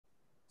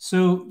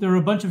So there were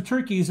a bunch of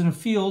turkeys in a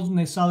field, and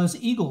they saw this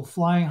eagle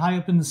flying high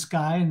up in the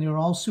sky, and they were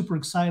all super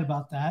excited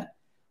about that.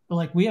 They're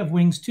like, we have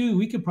wings too.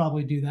 We could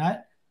probably do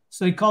that.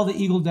 So they called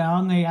the eagle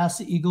down. They asked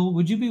the eagle,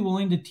 "Would you be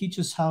willing to teach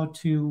us how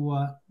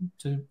to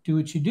do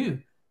what you do,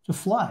 to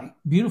fly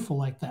beautiful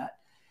like that?"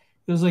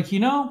 It was like,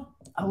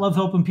 I love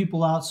helping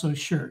people out, so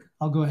sure,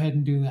 I'll go ahead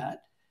and do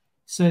that.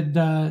 Said,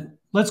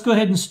 let's go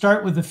ahead and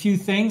start with a few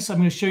things. I'm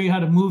going to show you how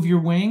to move your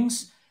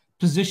wings,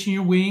 position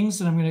your wings,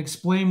 and I'm going to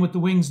explain what the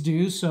wings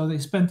do. So they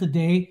spent the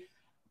day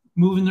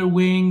moving their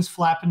wings,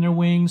 flapping their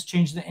wings,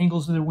 changing the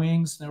angles of their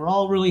wings. They were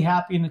all really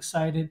happy and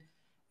excited,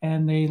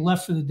 and they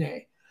left for the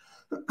day.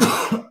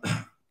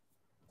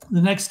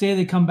 The next day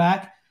they come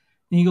back.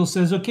 The eagle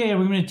says, okay,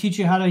 we're going to teach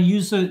you how to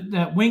use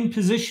that wing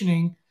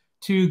positioning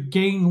to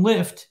gain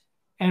lift.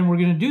 And we're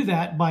going to do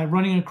that by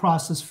running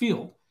across this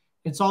field.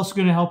 It's also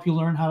going to help you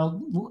learn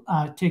how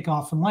to take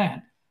off and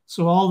land.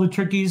 So all the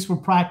turkeys were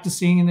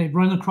practicing, and they'd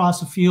run across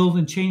the field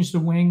and change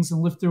their wings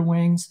and lift their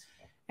wings.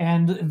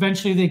 And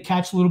eventually they'd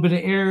catch a little bit of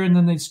air, and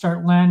then they'd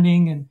start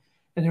landing. And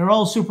they're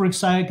all super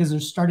excited because they're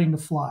starting to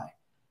fly.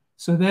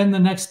 So then the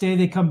next day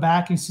they come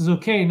back and says,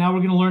 okay, now we're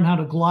going to learn how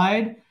to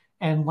glide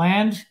and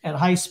land at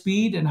high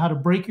speed and how to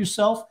break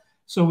yourself.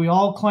 So we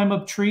all climb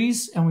up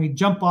trees and we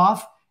jump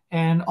off,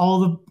 and all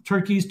the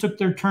turkeys took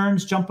their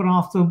turns jumping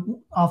off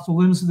the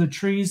limbs of the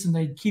trees, and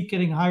they keep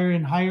getting higher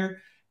and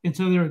higher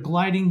until they were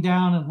gliding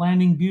down and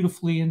landing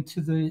beautifully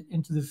into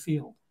the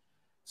field.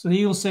 So the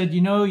eagle said,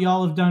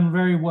 y'all have done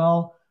very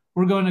well.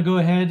 We're going to go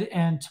ahead,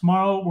 and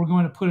tomorrow we're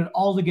going to put it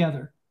all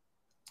together.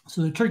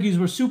 So the turkeys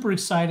were super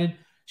excited,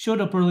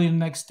 showed up early the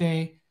next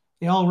day.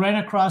 They all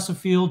ran across the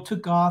field,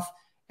 took off,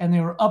 and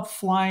they were up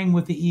flying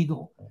with the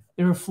eagle.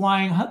 They were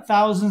flying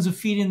thousands of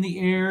feet in the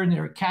air, and they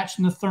were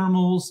catching the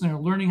thermals, and they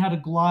were learning how to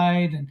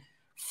glide and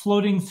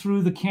floating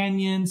through the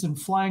canyons and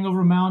flying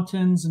over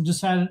mountains, and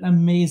just had an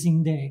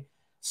amazing day.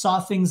 Saw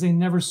things they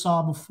never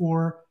saw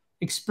before,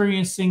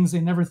 experienced things they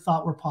never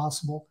thought were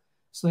possible.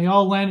 So they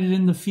all landed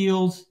in the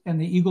field, and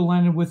the eagle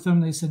landed with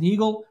them. They said,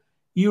 "Eagle,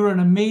 you were an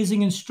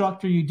amazing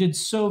instructor. You did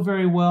so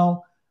very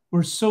well.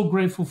 We're so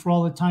grateful for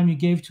all the time you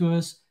gave to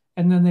us."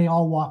 And then they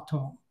all walked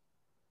home.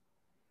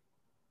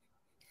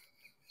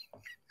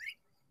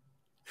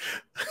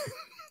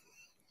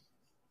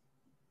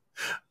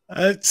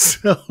 That's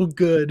so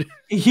good.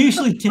 It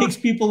usually takes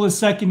people a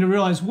second to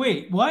realize,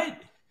 wait, what?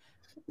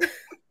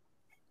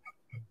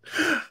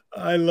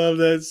 I love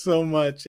that so much.